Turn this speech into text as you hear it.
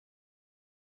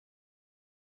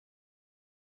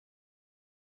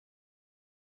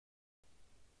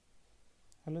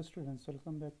Hello students,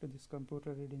 welcome back to this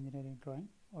computer-aided engineering drawing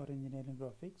or engineering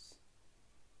graphics.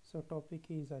 So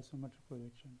topic is isometric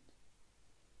projections.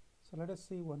 So let us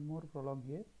see one more problem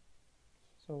here.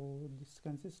 So this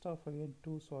consists of again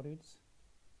two solids.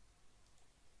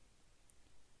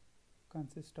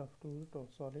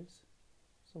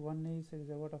 So one is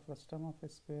about a frustum of a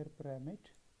square pyramid.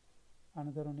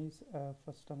 Another one is a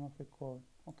frustum of a cone.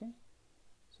 Okay.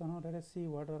 So now let us see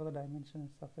what are the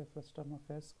dimensions of a frustum of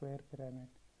a square pyramid.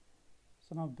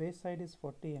 So now base side is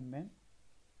 40 mm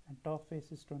and top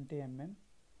face is 20 mm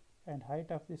and height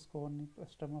of this cone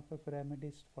frustum of a pyramid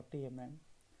is 40 mm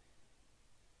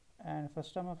and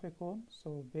frustum of a cone,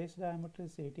 so base diameter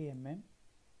is 80 mm,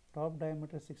 top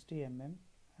diameter 60 mm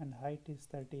and height is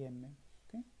 30 mm.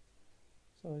 Okay,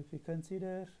 so if we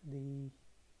consider the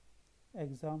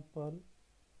example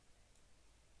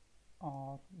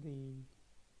or the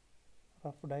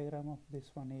rough diagram of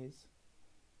this one is,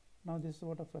 now this is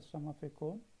what a frustum of a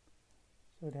cone.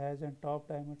 So it has a top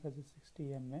diameter is 60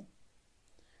 mm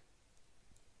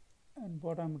and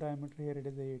bottom diameter here it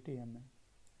is 80 mm.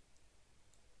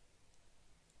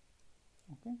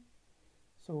 Okay,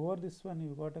 so over this one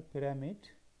you got a pyramid,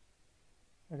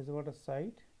 that is what a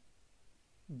side,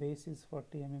 base is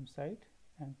 40 mm side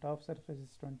and top surface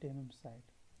is 20 mm side.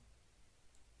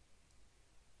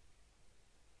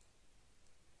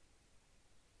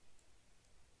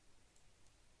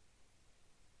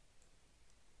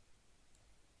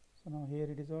 So now here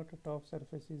it is what a top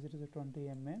surface is, it is a 20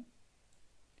 mm,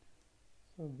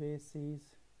 so base is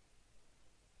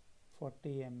 40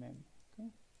 mm. Okay,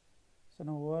 so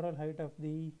now overall height of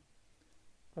the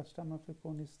frustum of a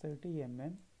cone is 30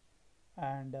 mm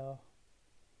and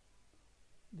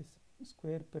this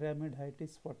square pyramid height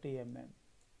is 40 mm.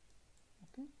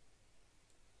 Okay,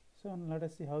 so now let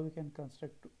us see how we can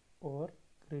construct our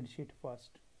grid sheet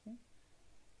first. Okay,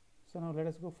 so now let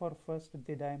us go for first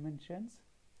the dimensions.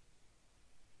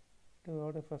 To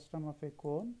out a frustum of a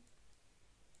cone,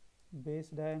 base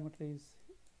diameter is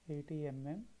 80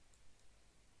 mm,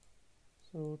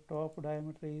 so top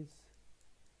diameter is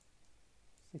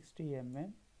 60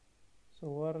 mm, so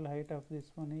overall height of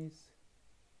this one is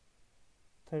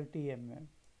 30 mm.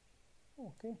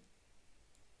 Okay,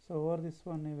 so over this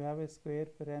one we have a square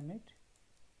pyramid.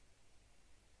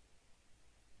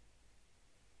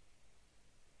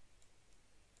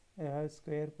 I have a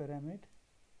square pyramid.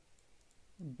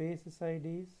 Base side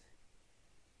is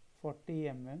 40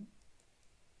 mm,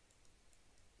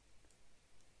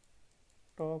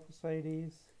 top side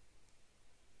is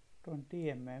 20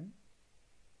 mm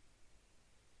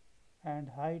and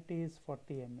height is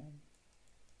 40 mm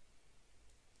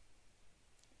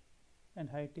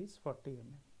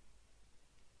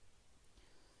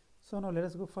So now let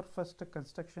us go for first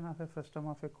construction of a frustum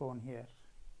of a cone here.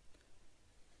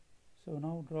 So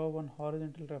now draw one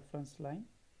horizontal reference line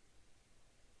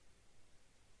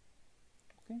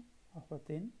of a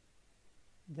thin,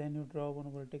 then you draw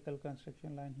one vertical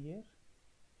construction line here.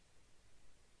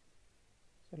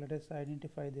 So let us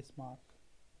identify this mark.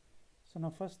 So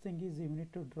now first thing is you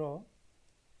need to draw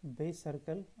base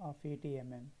circle of 80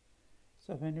 mm.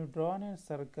 So when you draw a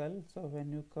circle, so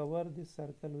when you cover this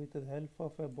circle with the help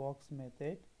of a box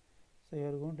method, so you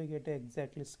are going to get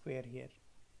exactly square here.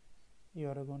 You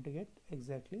are going to get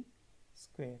exactly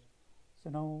square. So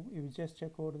now you just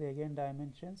check out the again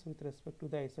dimensions with respect to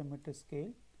the isometric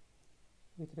scale.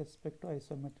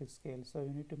 So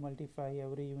you need to multiply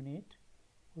every unit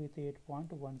with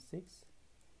 8.164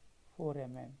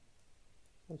 mm.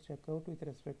 So check out with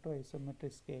respect to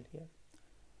isometric scale here.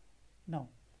 Now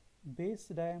base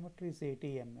diameter is 80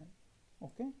 mm.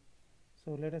 Okay,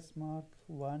 so let us mark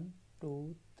 1,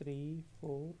 2, 3,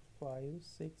 4, 5,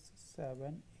 6,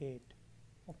 7, 8.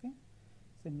 Okay,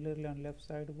 similarly on left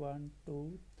side 1,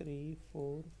 2, 3,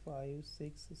 4, 5,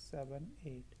 6, 7,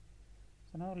 8.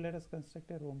 So now let us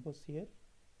construct a rhombus here.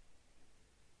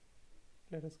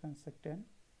 Let us construct a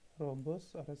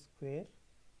rhombus or a square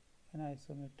in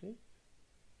isometric.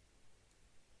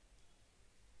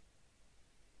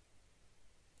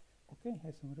 Okay,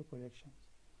 isometric projections.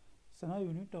 So now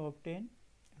you need to obtain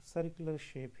a circular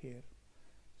shape here.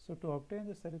 So to obtain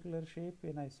the circular shape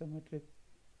in isometric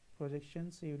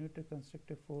projections, you need to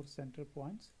construct a 4 center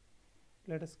points.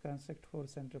 Let us construct 4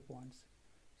 center points.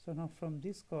 So now from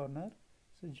this corner,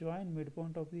 so join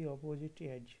midpoint of the opposite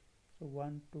edge. So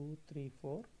 1, 2, 3,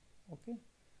 4. Okay,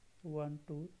 1,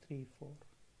 2, 3, 4.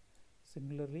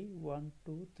 Similarly 1,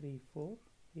 2, 3, 4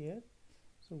 here.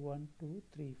 So 1, 2,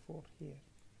 3, 4 here.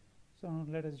 So now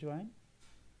let us join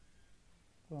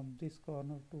from this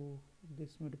corner to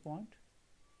this midpoint,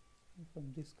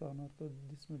 from this corner to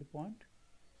this midpoint.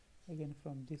 again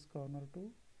from this corner to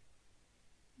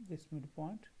this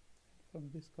midpoint, from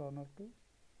this corner to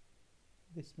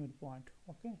this midpoint.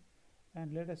 Okay,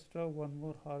 and let us draw one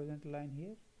more horizontal line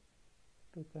here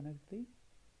to connect the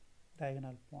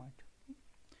diagonal point. Okay.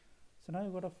 So now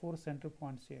you got a 4 center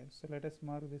points here. So let us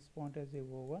mark this point as a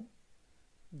O1,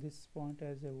 this point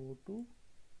as a O2,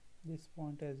 this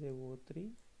point as a O3,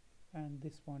 and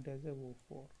this point as a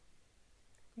O4.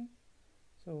 Okay,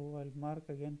 so I'll mark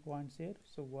again points here.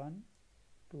 So 1,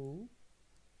 2,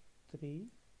 3,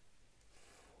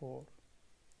 4.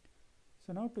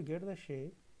 So now to get the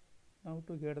shape, so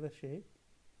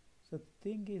the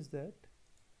thing is that,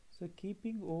 so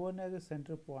keeping O1 as a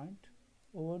center point,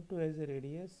 O2 as a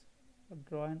radius,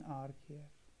 draw an arc here.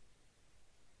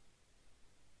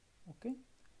 Okay,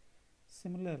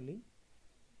 similarly,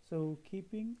 so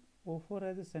keeping O4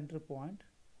 as a center point,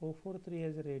 O4-3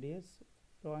 as a radius,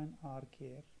 draw an arc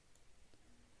here.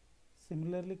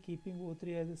 Similarly, keeping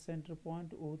O3 as a center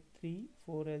point,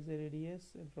 O3-4 as a radius,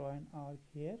 draw an arc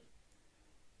here.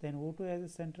 Then O2 as a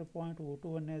center point,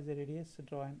 O2-1 as a radius,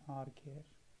 draw an arc here.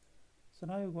 So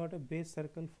now you got a base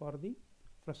circle for the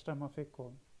frustum of a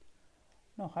cone.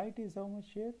 Now height is how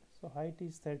much here? So height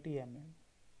is 30 mm.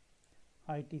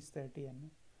 Height is 30 mm.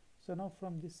 So now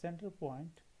from this center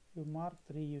point, you mark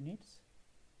 3 units.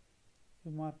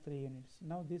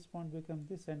 Now this point becomes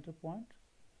the center point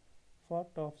for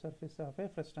top surface of a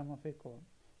frustum of a cone.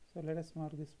 So let us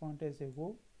mark this point as a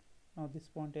O. Now this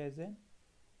point as an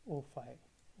O5.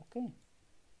 Okay.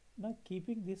 Now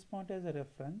keeping this point as a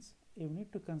reference, you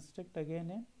need to construct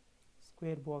again a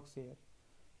square box here.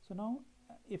 So now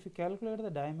if you calculate the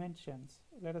dimensions,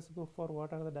 let us go for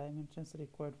what are the dimensions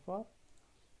required for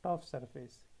top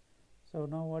surface. So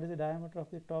now what is the diameter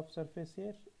of the top surface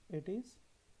here? It is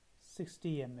 60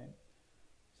 mm.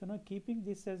 So now keeping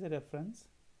this as a reference,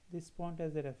 this point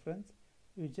as a reference,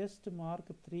 you just mark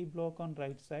 3 block on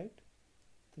right side,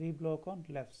 3 block on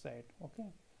left side. Okay.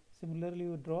 Similarly,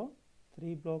 you draw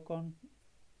 3 block on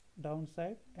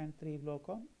downside and 3 block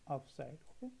on upside.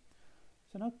 Okay.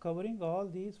 So now covering all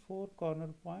these 4 corner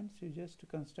points, you just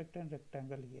construct a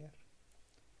rectangle here.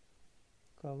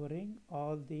 Covering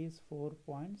all these 4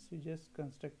 points, you just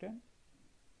construct a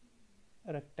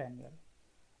rectangle.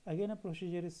 Again, a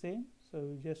procedure is same. So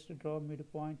you just draw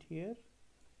midpoint here,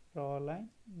 draw a line,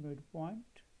 midpoint,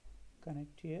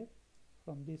 connect here,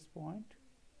 from this point,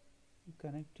 you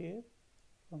connect here,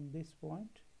 from this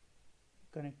point, you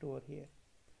connect over here.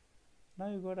 Now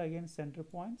you got again center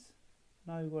points.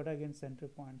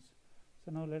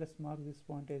 So now let us mark this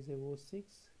point as a O6.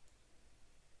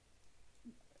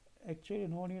 Actually,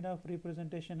 no need of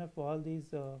representation of all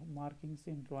these markings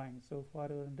in drawing. So for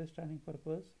your understanding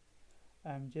purpose,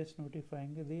 I am just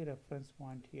notifying the reference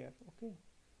point here. Okay.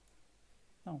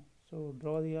 Now, so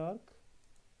draw the arc.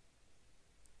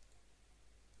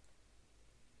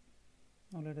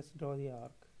 Now let us draw the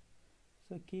arc.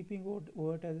 So keeping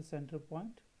O8 as a center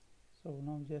point. So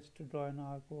now just to draw an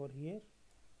arc over here.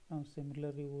 Now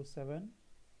similarly O7,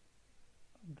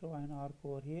 draw an arc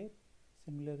over here.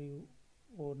 Similarly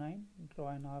O9, draw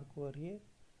an arc over here.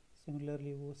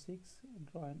 Similarly O6,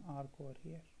 draw an arc over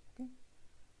here. Okay.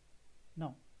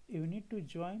 Now you need to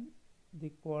join the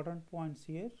quadrant points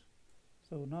here.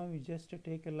 So now you just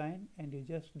take a line and you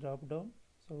just drop down.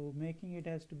 So making it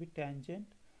has to be tangent,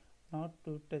 not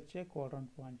to touch a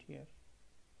quadrant point here.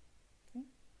 Okay.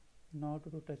 Not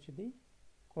to touch the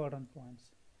quadrant points.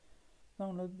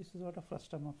 Now this is what a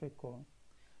frustum of a cone.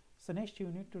 So next you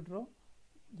need to draw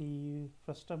the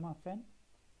frustum of an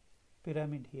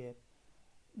pyramid here.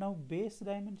 Now base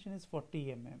dimension is 40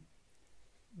 mm.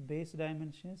 Base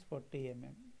dimension is 40 mm.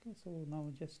 Okay, so now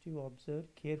just you observe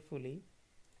carefully.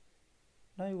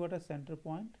 Now you got a center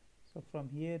point. So from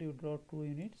here you draw 2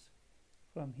 units.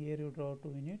 From here you draw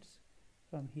 2 units.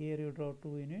 From here you draw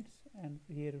 2 units, and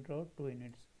here you draw 2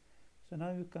 units. So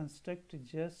now you construct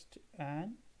just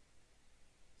an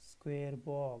square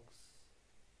box.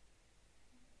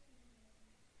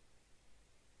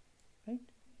 Right?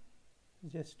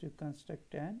 Just to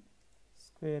construct an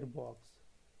square box.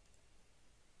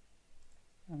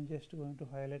 I'm just going to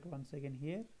highlight once again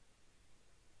here.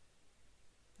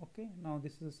 Okay, now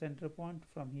this is the center point.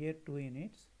 From here 2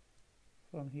 units,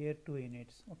 from here 2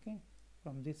 units. Okay,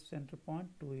 from this center point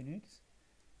 2 units,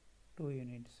 2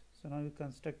 units. So now you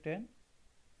construct a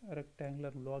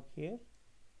rectangular block here.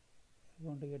 I'm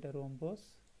going to get a rhombus.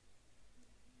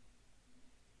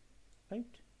 Right,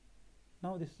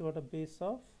 now this is what a base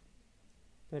of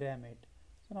pyramid.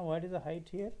 So now what is the height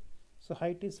here? So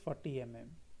height is 40 mm.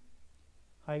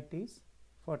 Height is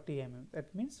 40 mm.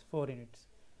 That means 4 units.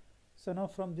 So now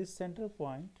from this center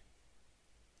point,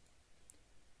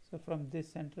 So from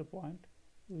this center point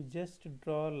you just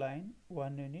draw a line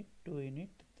 1 unit, 2 unit,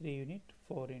 3 unit,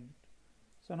 4 unit.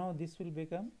 So now this will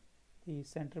become the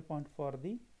center point for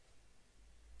the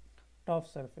top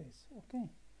surface. Okay,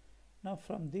 now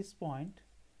from this point,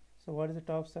 so what is the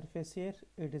top surface here?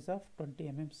 It is of 20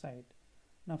 mm side.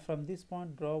 Now from this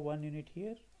point draw 1 unit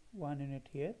here, 1 unit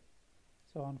here,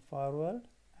 so on forward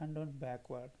and on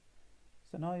backward.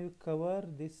 So now you cover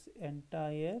this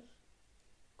entire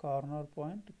corner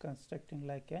point constructing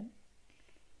like an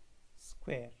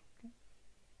square. Okay.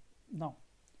 Now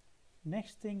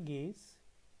next thing is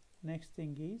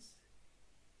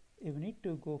you need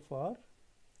to go for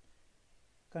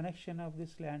connection of the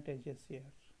slant edges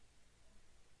here.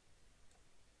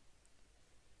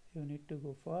 You need to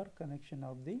go for connection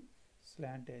of the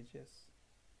slant edges.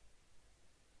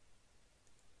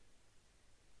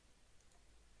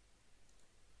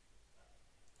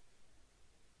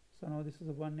 So now this is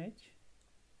the one edge,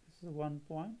 this is one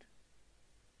point,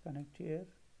 connect here,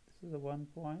 this is the one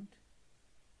point,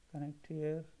 connect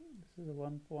here, this is the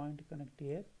one point, connect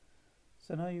here.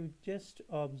 So now you just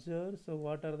observe, so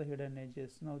what are the hidden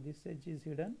edges? Now this edge is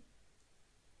hidden,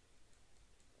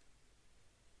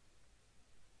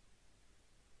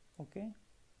 okay.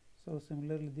 So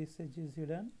similarly this edge is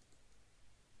hidden,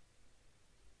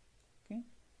 okay.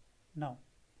 Now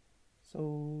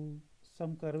so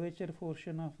some curvature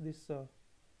portion of this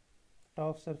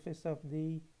top surface of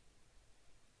the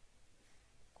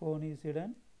cone is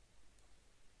hidden,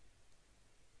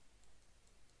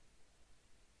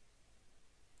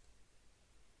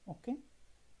 okay.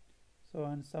 So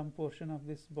and some portion of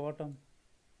this bottom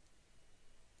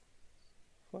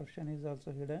portion is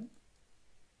also hidden,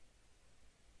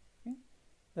 okay.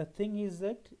 The thing is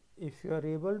that if you are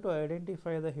able to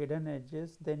identify the hidden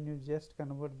edges, then you just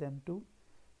convert them to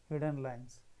hidden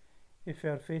lines. If you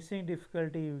are facing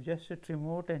difficulty, you just trim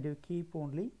out and you keep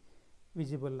only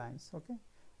visible lines, okay.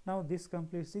 Now this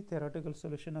completes the theoretical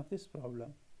solution of this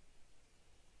problem.